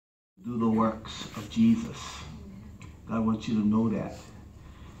do the works of Jesus. God wants you to know that.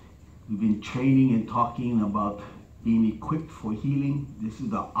 We've been training and talking about being equipped for healing. This is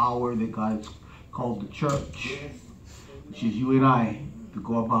the hour that God has called the church, which is you and I, to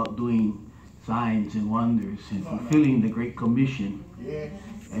go about doing signs and wonders and fulfilling the Great Commission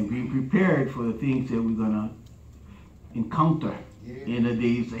and being prepared for the things that we're going to encounter in the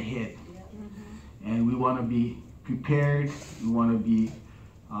days ahead. And we want to be prepared. We want to be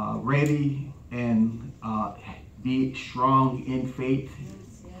ready and be strong in faith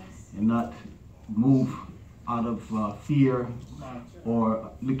and not move out of fear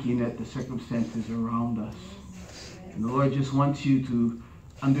or looking at the circumstances around us. And the Lord just wants you to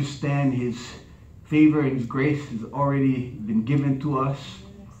understand His favor and His grace has already been given to us.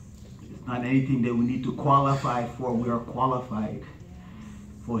 It's not anything that we need to qualify for. We are qualified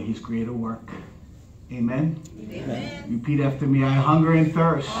for His greater work. Amen? Amen. Repeat after me. I hunger and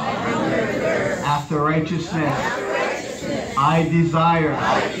thirst, after righteousness. I desire,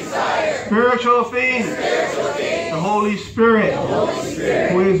 spiritual things. The Holy Spirit,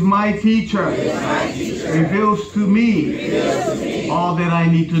 who is my teacher, reveals to me all that I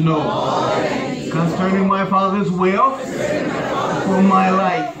need to know concerning my Father's will for my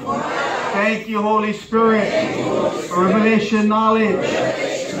life. Thank you, Holy Spirit, for revelation knowledge,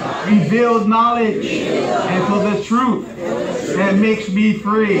 revealed knowledge, and for the truth that makes me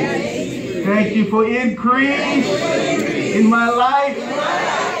free. Thank you for increase in my life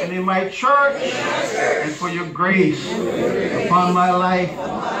and in my church, and for your grace upon my life.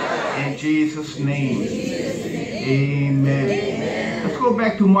 In Jesus' name, amen. Let's go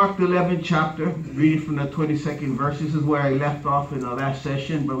back to Mark the 11th chapter, reading from the 22nd verse. This is where I left off in the last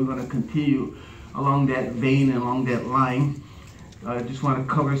session, but we're going to continue along that vein and along that line. I just want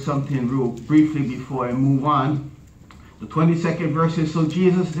to cover something real briefly before I move on. The 22nd verse is, so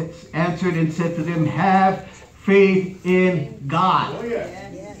Jesus answered and said to them, have faith in God. Oh, yeah.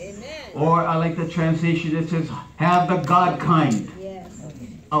 Or I like the translation that says, have the God kind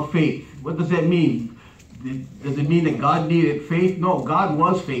of faith. What does that mean? Does it mean that God needed faith? No, God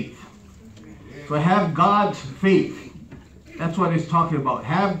was faith. So have God's faith. That's what it's talking about.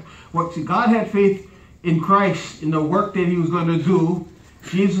 God had faith in Christ, in the work that He was going to do.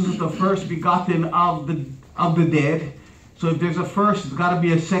 Jesus is the first begotten of the dead. So if there's a first, there's got to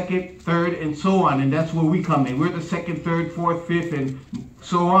be a second, third, and so on. And that's where we come in. We're the second, third, fourth, fifth, and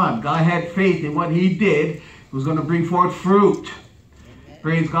so on. God had faith in what He did. He was going to bring forth fruit.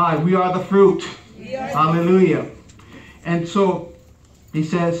 Praise God. We are the fruit. Hallelujah. And so He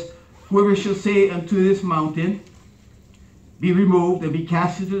says, whoever shall say unto this mountain, be removed and be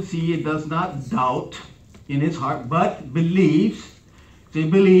cast into the sea, and does not doubt in his heart, but believes. Say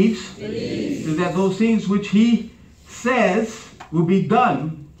believes. So that those things which he says will be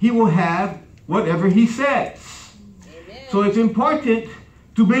done, he will have whatever he says. Amen. So it's important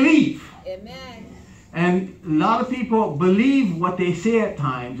to believe. Amen. And a lot of people believe what they say at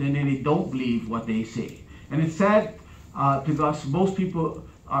times, and then they don't believe what they say. And it's sad because most people,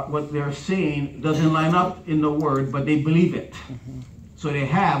 what they're saying doesn't line up in the Word, but they believe it. So they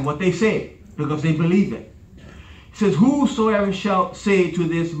have what they say because they believe it. It says, whosoever shall say to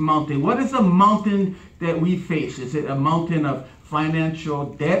this mountain. What is the mountain that we face? Is it a mountain of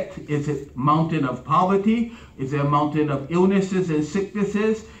financial debt? Is it a mountain of poverty? Is it a mountain of illnesses and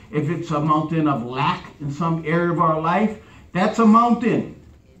sicknesses? If it's a mountain of lack in some area of our life, that's a mountain.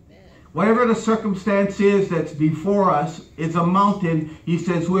 Amen. Whatever the circumstance is that's before us, it's a mountain. He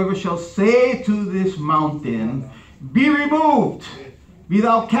says, whoever shall say to this mountain, be removed, be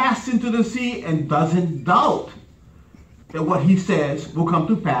thou cast into the sea, and doesn't doubt that what he says will come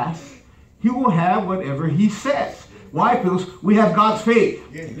to pass, he will have whatever he says. Why? Because we have God's faith.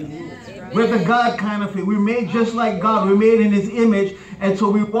 We're the God kind of faith. We're made just like God. We're made in His image. And so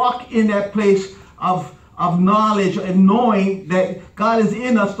we walk in that place of knowledge and knowing that God is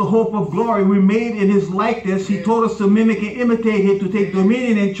in us, the hope of glory. We're made in His likeness. He told us to mimic and imitate Him, to take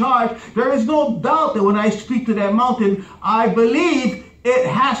dominion and charge. There is no doubt that when I speak to that mountain, I believe it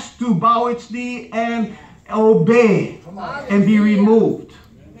has to bow its knee and obey and be removed.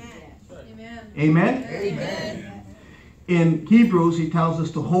 Amen. Amen. Amen. In Hebrews, he tells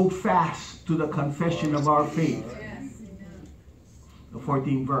us to hold fast to the confession of our faith. The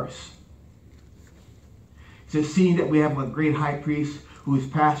 14th verse. It says, seeing that we have a great high priest who is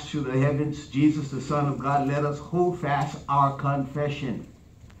passed through the heavens, Jesus, the Son of God, let us hold fast our confession.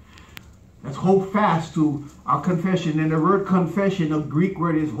 Let's hold fast to our confession. And the word confession, the Greek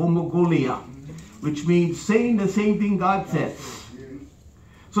word is homogolia, which means saying the same thing God says.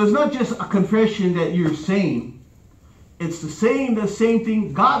 So it's not just a confession that you're saying. it's the same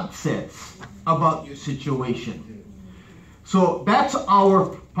thing God says about your situation. So that's our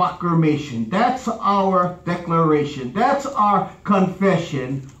proclamation. That's our declaration. That's our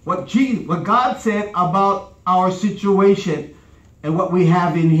confession. What God said about our situation and what we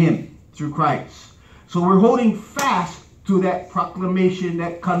have in Him through Christ. So we're holding fast to that proclamation,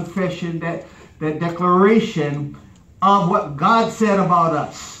 that confession, that declaration of what God said about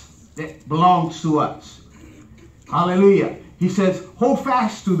us that belongs to us. Hallelujah. He says, hold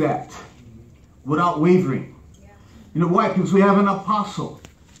fast to that without wavering. You know why? Because we have an apostle,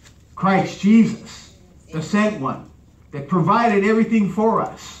 Christ Jesus, the sent one, that provided everything for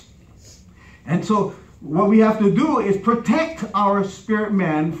us. And so what we have to do is protect our spirit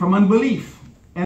man from unbelief.